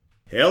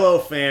Hello,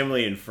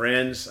 family and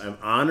friends. I'm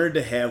honored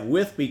to have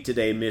with me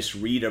today Miss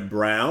Rita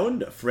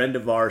Brown, a friend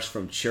of ours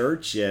from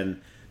church and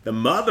the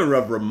mother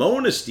of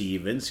Ramona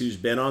Stevens, who's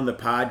been on the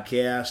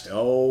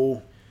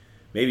podcast,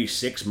 maybe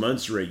 6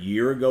 months or a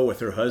year ago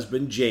with her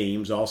husband,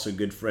 James, also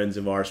good friends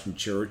of ours from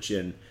church.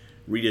 And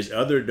Rita's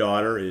other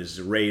daughter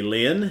is Ray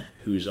Lynn,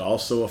 who's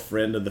also a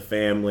friend of the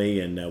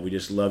family, and we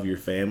just love your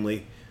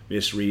family,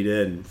 Miss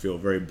Rita, and feel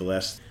very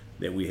blessed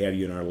that we have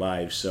you in our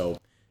lives. So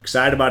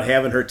excited about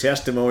having her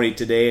testimony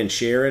today and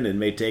sharing. It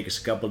may take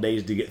us a couple of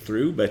days to get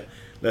through, but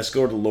let's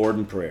go to the Lord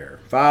in prayer.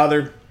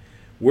 Father,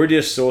 we're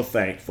just so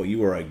thankful.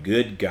 You are a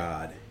good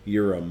God.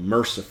 You're a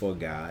merciful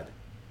God.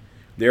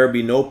 There would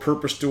be no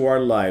purpose to our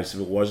lives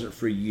if it wasn't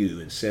for you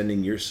and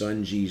sending your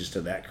son Jesus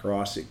to that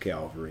cross at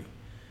Calvary.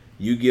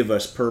 You give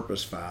us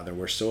purpose, Father.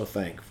 We're so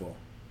thankful.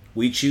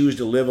 We choose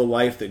to live a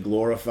life that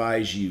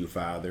glorifies you,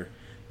 Father.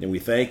 And we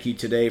thank you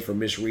today for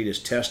Miss Rita's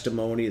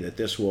testimony, that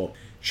this will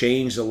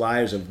change the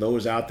lives of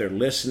those out there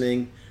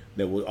listening,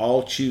 that will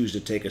all choose to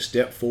take a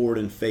step forward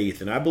in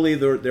faith. And I believe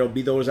there'll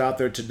be those out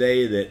there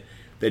today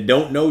that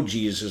don't know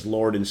Jesus as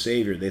Lord and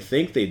Savior. They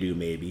think they do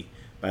maybe,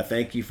 but I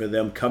thank you for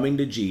them coming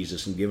to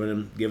Jesus and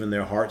giving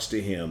their hearts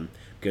to Him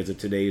because of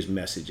today's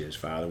messages.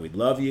 Father, we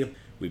love you.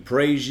 We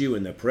praise you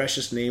in the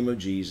precious name of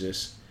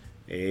Jesus.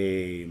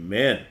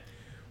 Amen.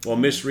 Well,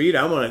 Miss Reed,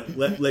 I'm going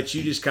to let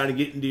you just kind of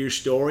get into your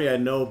story. I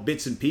know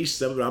bits and pieces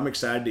of it, but I'm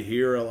excited to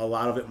hear a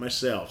lot of it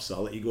myself. So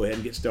I'll let you go ahead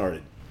and get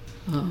started.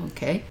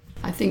 Okay.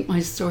 I think my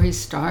story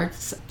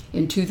starts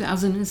in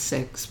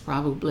 2006,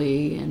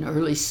 probably in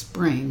early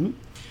spring.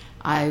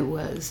 I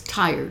was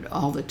tired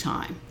all the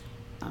time.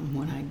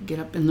 When I get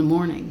up in the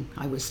morning,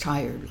 I was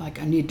tired,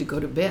 like I need to go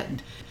to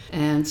bed.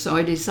 And so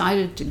I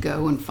decided to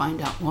go and find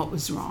out what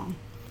was wrong.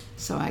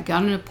 So I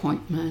got an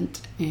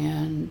appointment,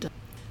 and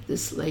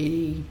this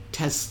lady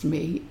tested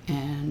me,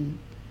 and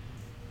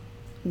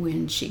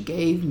when she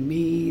gave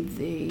me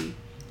the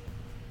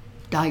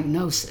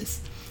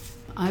diagnosis,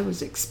 I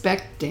was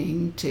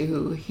expecting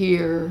to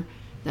hear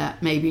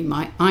that maybe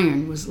my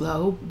iron was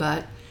low,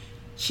 but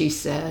she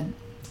said,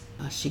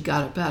 she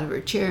got up out of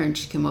her chair and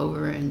she came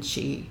over and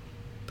she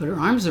put her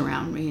arms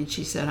around me and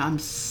she said, "I'm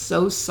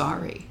so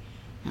sorry."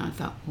 And I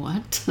thought,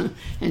 what?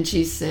 And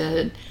she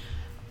said,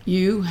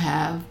 "You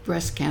have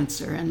breast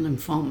cancer and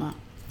lymphoma."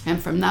 And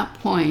from that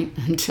point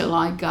until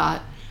I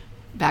got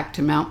back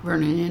to Mount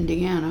Vernon,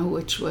 Indiana,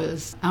 which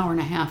was an hour and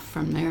a half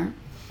from there,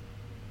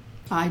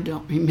 I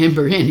don't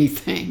remember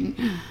anything.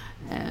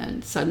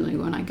 And suddenly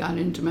when I got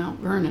into Mount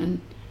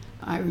Vernon,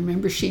 I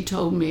remember she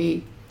told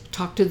me,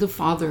 talk to the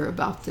Father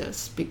about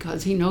this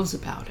because he knows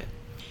about it.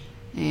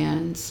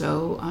 And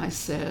so I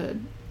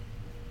said,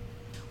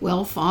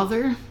 "Well,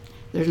 Father,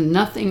 there's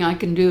nothing I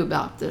can do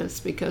about this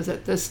because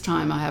at this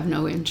time I have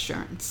no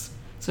insurance.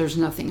 So there's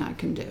nothing I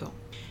can do."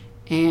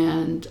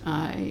 And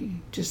I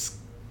just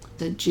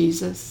said,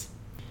 "Jesus,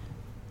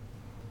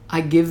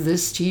 I give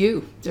this to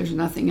you. There's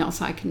nothing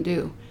else I can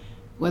do.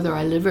 Whether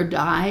I live or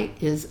die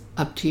is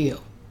up to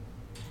you."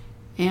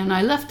 And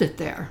I left it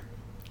there.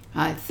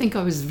 I think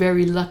I was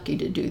very lucky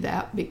to do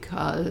that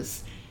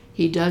because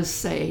he does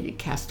say to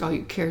cast all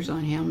your cares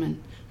on him, and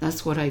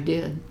that's what I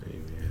did.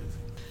 Amen.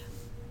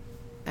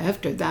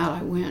 After that,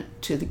 I went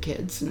to the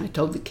kids and I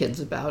told the kids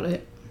about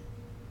it.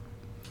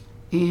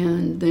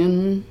 And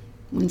then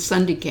when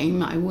Sunday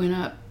came, I went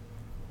up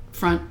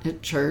front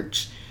at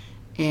church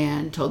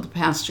and told the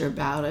pastor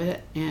about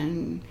it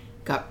and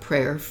got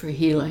prayer for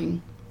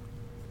healing.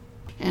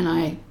 And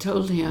I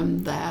told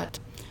him that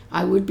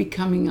I would be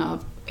coming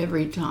up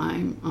every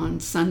time on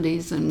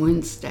Sundays and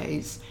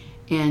Wednesdays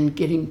and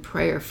getting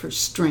prayer for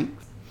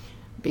strength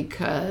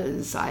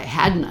because I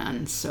had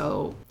none.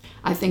 So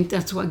I think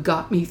that's what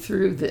got me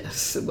through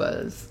this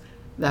was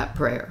that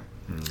prayer.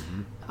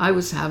 Mm-hmm. I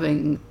was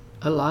having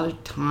a lot of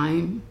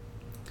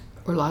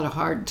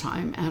hard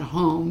time at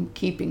home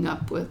keeping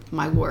up with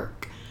my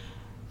work.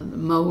 The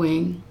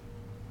mowing.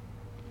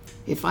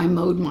 If I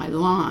mowed my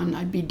lawn,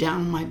 I'd be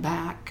down on my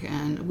back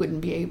and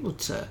wouldn't be able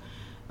to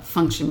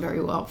function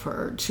very well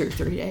for 2 or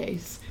 3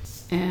 days.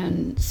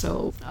 And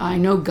so I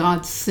know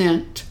God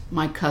sent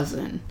my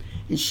cousin,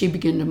 and she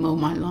began to mow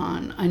my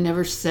lawn. I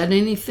never said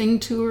anything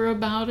to her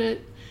about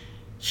it.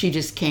 She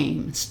just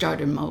came and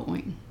started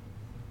mowing.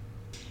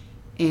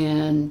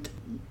 And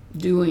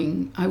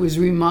I was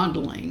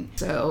remodeling,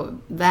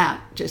 so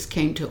that just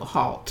came to a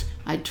halt.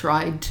 I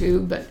tried to,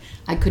 but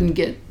I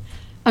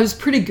was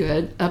pretty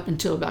good up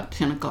until about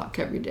 10 o'clock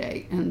every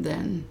day, and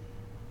then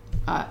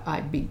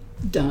I'd be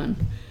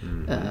done,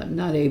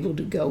 not able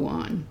to go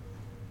on.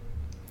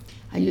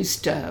 I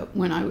used to,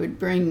 when I would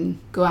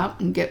go out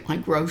and get my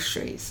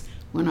groceries,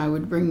 when I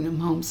would bring them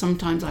home,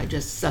 sometimes I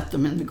just set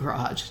them in the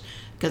garage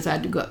because I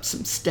had to go up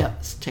some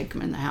steps, take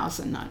them in the house,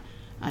 and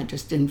I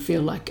just didn't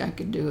feel like I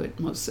could do it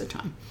most of the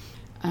time.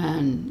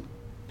 And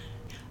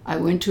I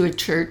went to a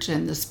church,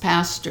 and this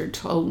pastor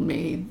told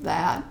me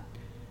that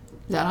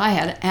I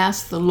had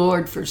asked the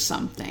Lord for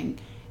something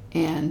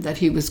and that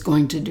he was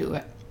going to do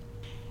it.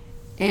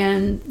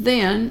 And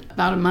then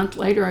about a month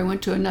later, I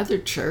went to another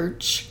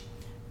church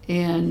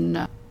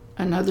in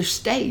another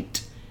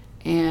state.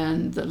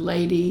 And the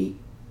lady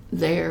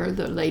there,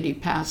 the lady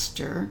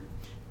pastor,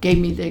 gave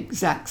me the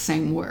exact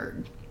same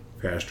word.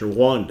 Pastor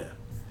Wanda.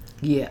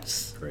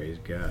 Yes. Praise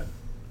God.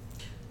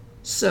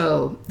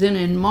 So then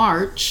in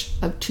March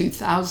of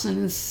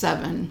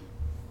 2007,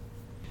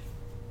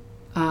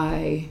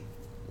 I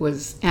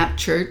was at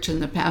church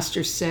and the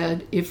pastor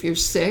said, if you're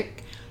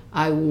sick,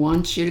 I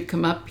want you to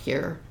come up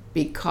here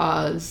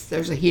because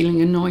there's a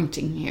healing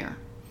anointing here.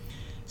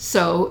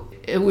 So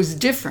it was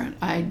different.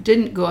 I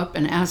didn't go up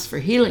and ask for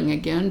healing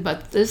again,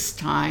 but this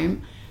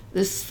time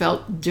this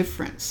felt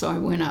different. So I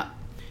went up.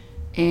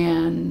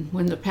 And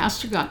when the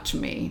pastor got to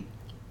me,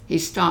 he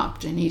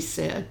stopped and he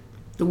said,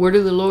 the word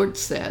of the Lord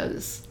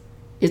says,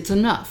 it's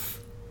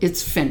enough.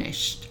 It's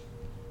finished.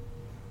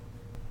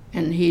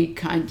 And he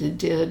kind of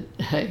did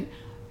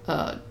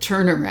a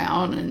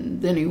turnaround,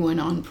 and then he went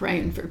on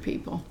praying for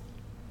people.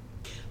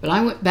 But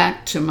I went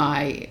back to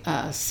my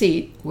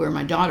seat where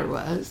my daughter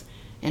was,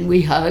 and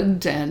we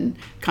hugged and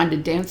kind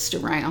of danced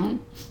around.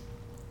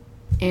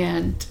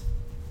 And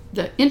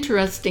the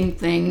interesting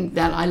thing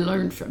that I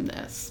learned from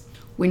this,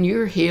 when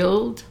you're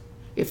healed,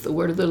 if the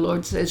word of the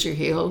Lord says you're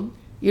healed,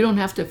 you don't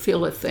have to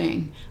feel a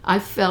thing. I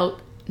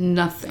felt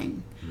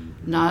nothing,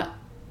 not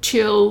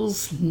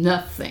chills,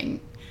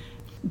 nothing.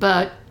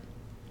 But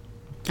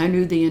I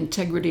knew the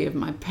integrity of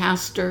my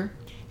pastor,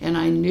 and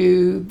I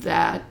knew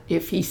that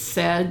if he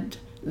said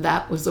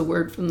that was a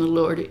word from the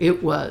Lord,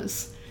 it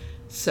was.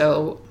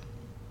 So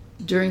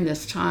during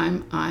this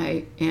time,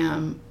 I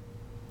am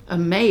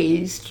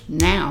amazed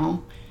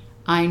now.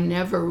 I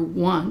never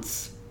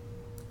once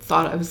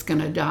thought I was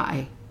going to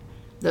die.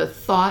 The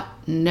thought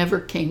never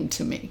came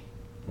to me.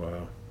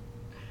 Wow.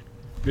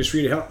 Miss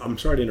Rita, I'm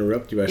sorry to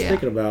interrupt you. I was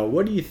thinking about,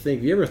 what do you think?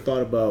 Have you ever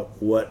thought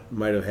about what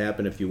might have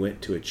happened if you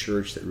went to a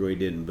church that really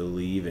didn't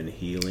believe in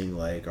healing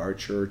like our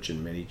church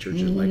and many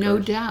churches like ours? No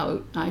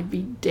doubt. I'd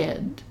be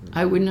dead. Mm-hmm.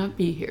 I would not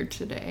be here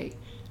today.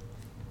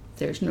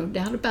 There's no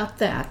doubt about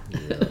that.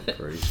 Yeah,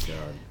 praise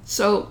God.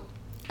 So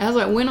as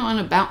I went on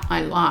about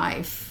my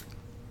life,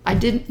 I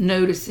didn't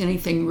notice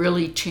anything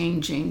really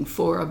changing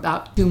for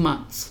about 2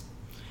 months.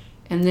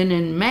 And then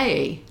in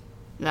May,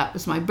 that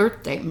was my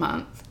birthday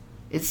month,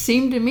 it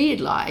seemed to me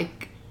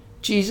like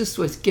Jesus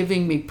was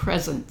giving me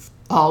presents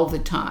all the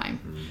time,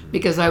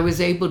 because I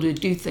was able to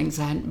do things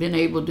I hadn't been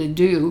able to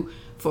do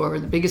for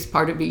the biggest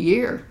part of a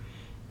year,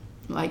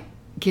 like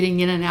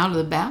getting in and out of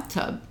the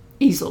bathtub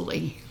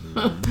easily,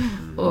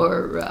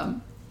 or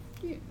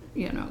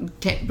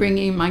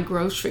bringing my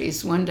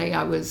groceries. One day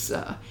I was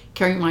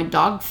carrying my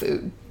dog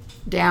food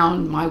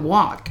down my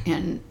walk,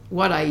 and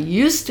what I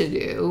used to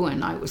do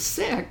when I was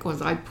sick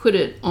was I put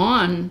it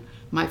on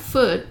my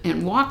foot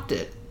and walked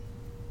it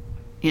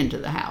into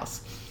the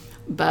house.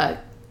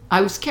 But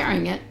I was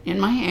carrying it in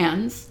my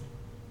hands,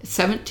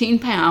 17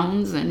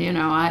 pounds, and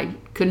I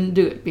couldn't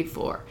do it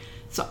before.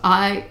 So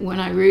when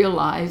I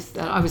realized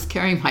that I was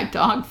carrying my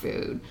dog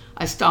food,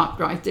 I stopped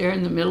right there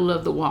in the middle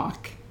of the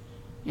walk,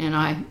 and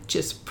I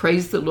just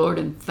praised the Lord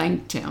and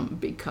thanked him,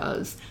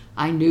 because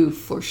I knew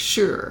for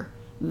sure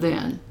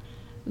then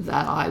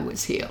that I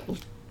was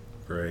healed.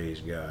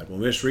 Praise God. Well,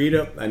 Miss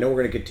Rita, I know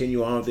we're going to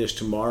continue on with this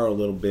tomorrow a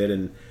little bit,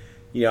 and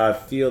I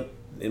feel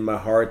in my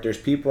heart there's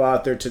people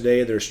out there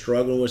today that are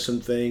struggling with some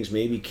things,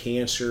 maybe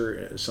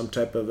cancer, some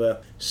type of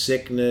a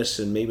sickness,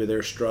 and maybe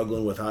they're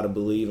struggling with how to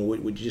believe. And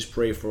would you just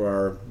pray for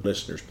our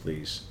listeners,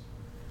 please?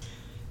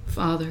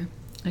 Father,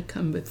 I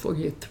come before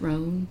your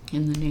throne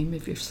in the name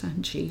of your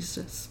Son,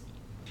 Jesus.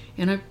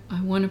 And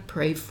I want to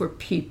pray for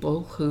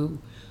people who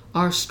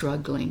are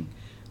struggling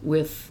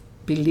with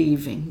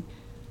believing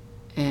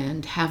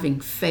and having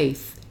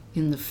faith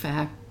in the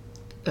fact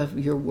of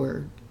your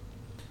word.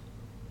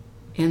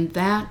 And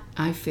that,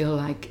 I feel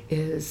like,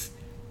 is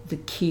the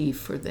key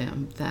for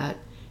them, that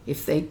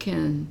if they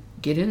can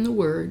get in the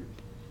word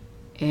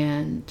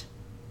and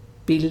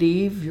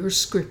believe your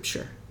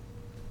scripture,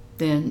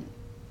 then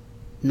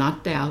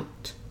not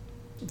doubt,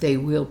 they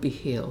will be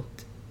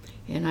healed.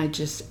 And I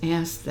just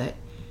ask that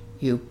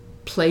you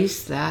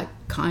place that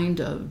kind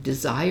of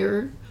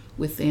desire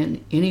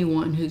within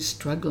anyone who's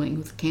struggling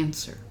with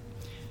cancer,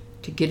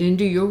 to get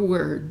into your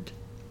word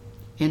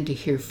and to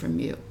hear from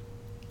you.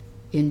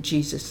 In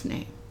Jesus'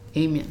 name,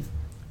 amen.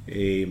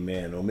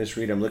 Amen. Well, Miss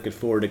Rita, I'm looking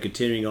forward to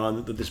continuing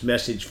on with this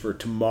message for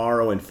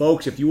tomorrow. And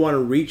folks, if you want to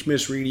reach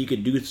Miss Rita, you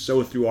can do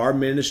so through our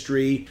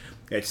ministry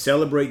at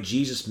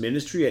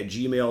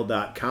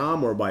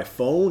celebratejesusministry@gmail.com, or by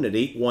phone at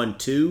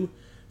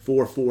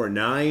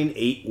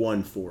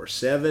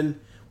 812-449-8147.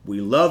 We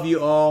love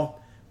you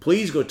all.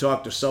 Please go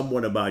talk to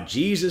someone about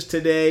Jesus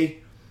today.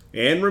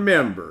 And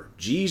remember,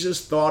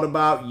 Jesus thought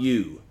about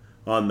you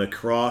on the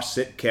cross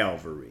at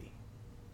Calvary.